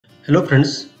Hello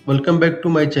friends, welcome back to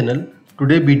my channel.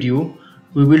 Today video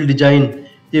we will design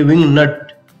a wing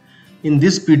nut. In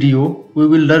this video we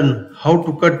will learn how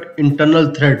to cut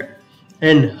internal thread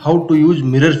and how to use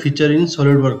mirror feature in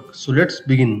SolidWorks. So let's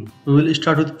begin. We will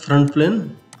start with front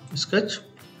plane sketch.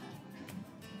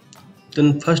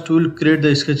 Then first we will create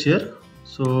the sketch here.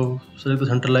 So select the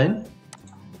center line.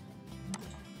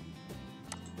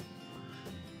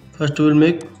 First we will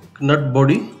make nut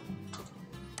body.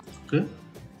 Okay.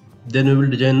 Then we will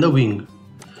design the wing.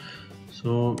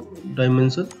 So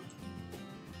dimension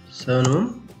 7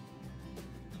 mm,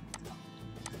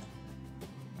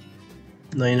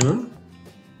 9 mm,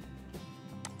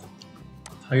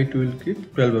 height we will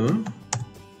keep 12 mm.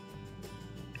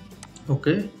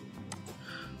 Okay.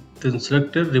 Then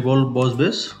select a revolve boss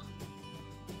base.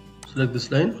 Select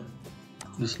this line.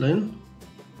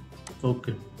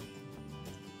 Okay.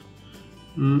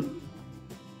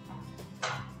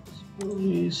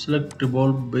 We select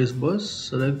revolve base bus,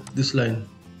 select this line.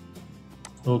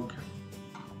 Okay.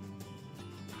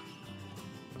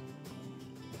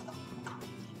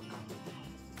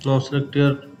 Now select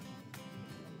your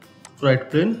right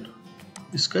plane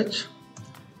sketch,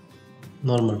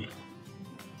 normal.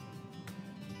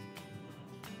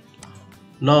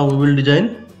 Now we will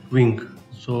design wing.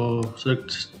 So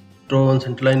select, draw one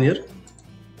center line here.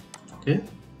 Okay.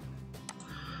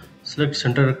 Select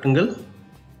center rectangle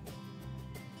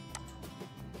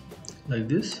like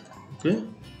this. Okay.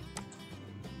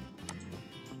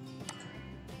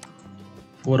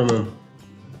 4 mm.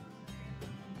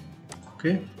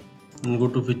 Okay. And go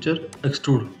to feature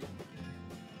extrude.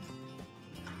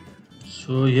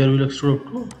 So here we will extrude up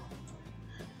to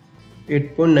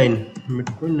 8.9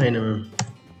 mm.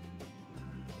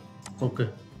 Okay.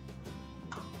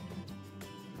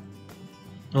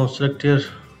 Now select here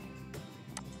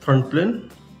front plane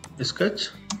sketch,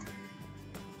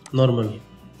 normal.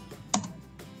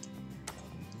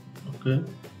 Okay.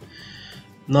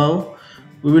 Now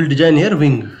we will design here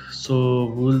wing. So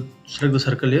we will select the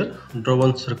circle here, draw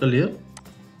one circle here.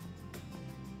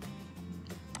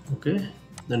 Okay.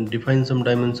 Then define some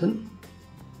dimension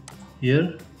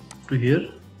here to here,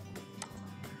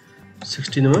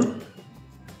 16 mm.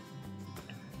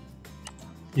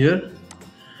 Here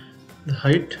the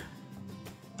height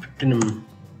 15 mm.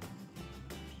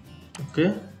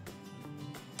 Okay.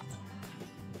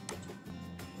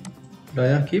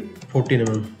 Dia keep 14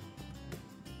 mm.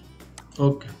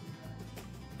 Okay.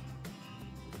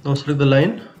 Now select the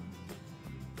line,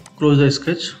 close the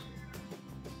sketch.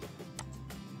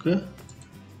 Okay.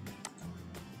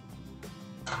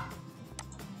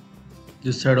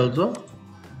 This side also.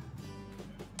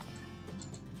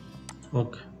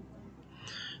 Okay.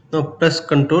 Now press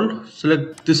Ctrl,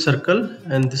 select this circle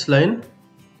and this line,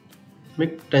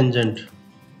 make tangent.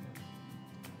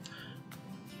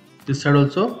 This side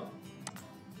also.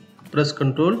 Press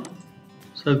Ctrl,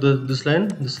 select this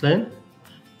line,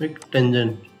 make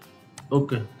tangent.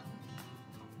 Okay.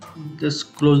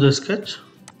 Just close the sketch.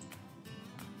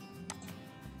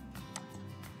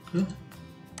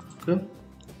 Okay.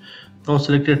 Now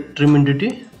select a trim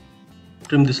entity,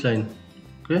 trim this line.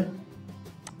 Okay.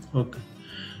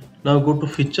 Now go to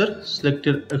feature, select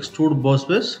your extrude boss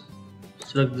base,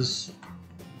 select this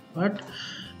part,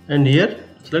 and here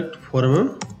select 4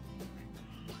 mm,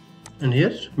 and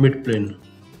here mid plane.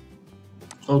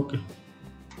 Okay.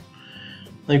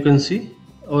 Now you can see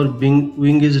our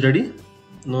wing is ready.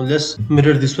 Now let's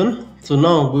mirror this one. So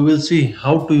now we will see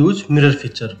how to use mirror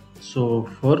feature. So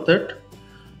for that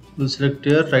we'll select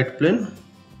here right plane.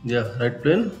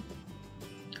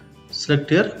 Select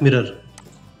here mirror.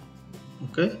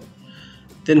 Okay.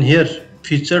 Then here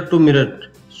feature to mirror.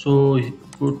 So we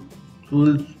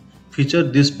will feature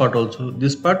this part also,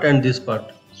 this part and this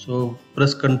part. So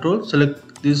press Ctrl,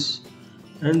 select this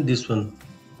and this one.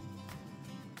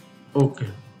 Okay.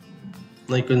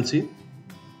 Now you can see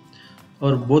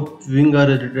our both wing are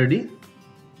ready.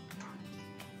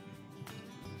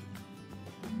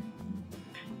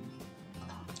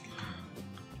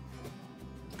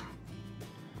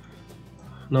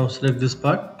 Now select this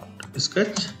part,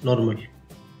 sketch, normal.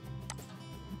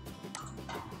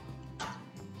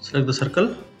 Select the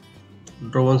circle,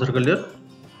 draw one circle here.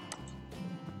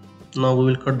 Now we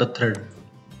will cut the thread.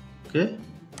 Okay.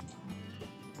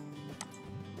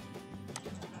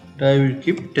 I will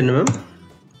keep 10 mm.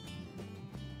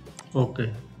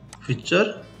 Okay.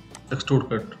 Feature, extrude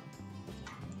cut.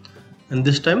 And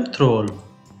this time throw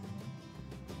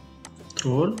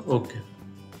all. Okay.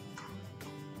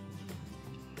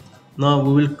 Now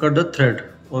we will cut the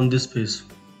thread on this piece.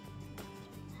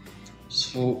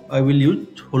 So I will use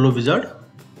hollow wizard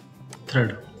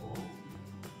thread.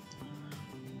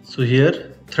 So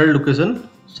here thread location,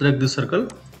 select this circle.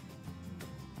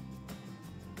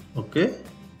 Okay,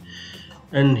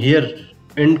 and here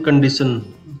end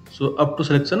condition, so up to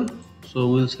selection, so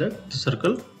we'll select the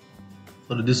circle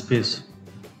for this space.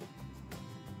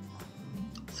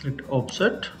 Select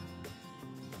offset,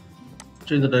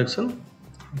 change the direction.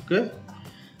 Okay,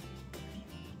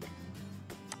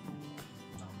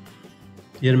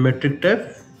 here metric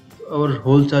type, our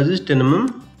hole size is 10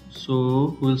 mm,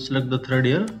 so we'll select the thread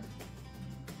here.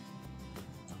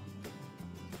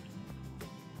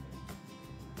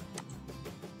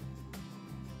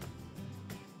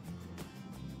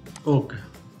 Okay,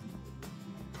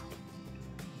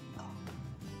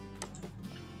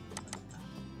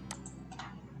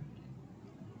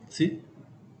 see, you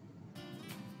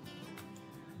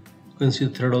can see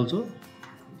the thread also.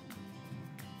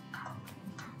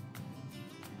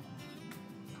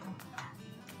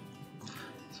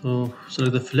 So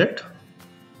select the fillet,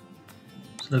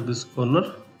 select this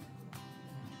corner,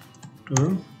 2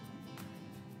 mm,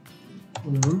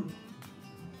 1 mm,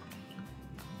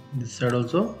 this side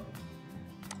also,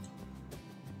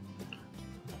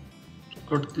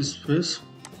 cut this face,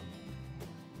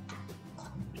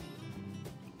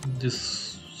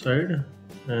 this side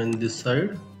and this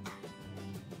side,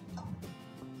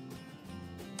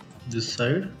 this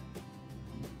side.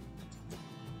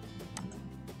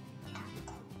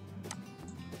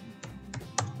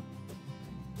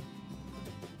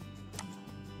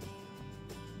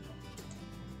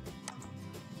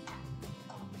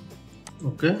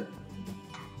 Okay,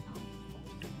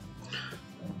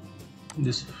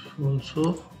 this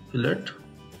also fillet,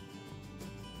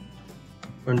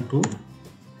 1, 2,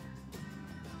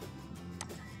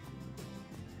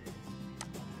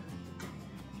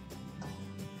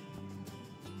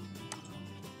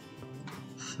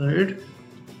 side,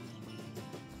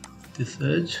 this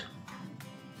edge,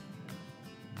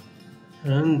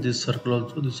 and this circle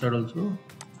also, this side also.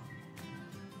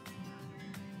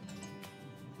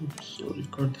 Oops, sorry,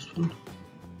 cut this one.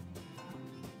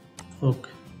 Okay,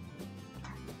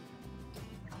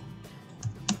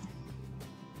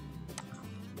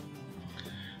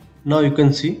 now you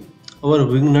can see our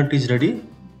wing nut is ready.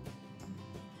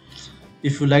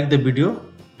 If you like the video,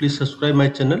 please subscribe my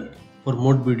channel for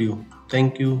more video.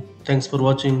 Thank you. Thanks for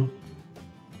watching.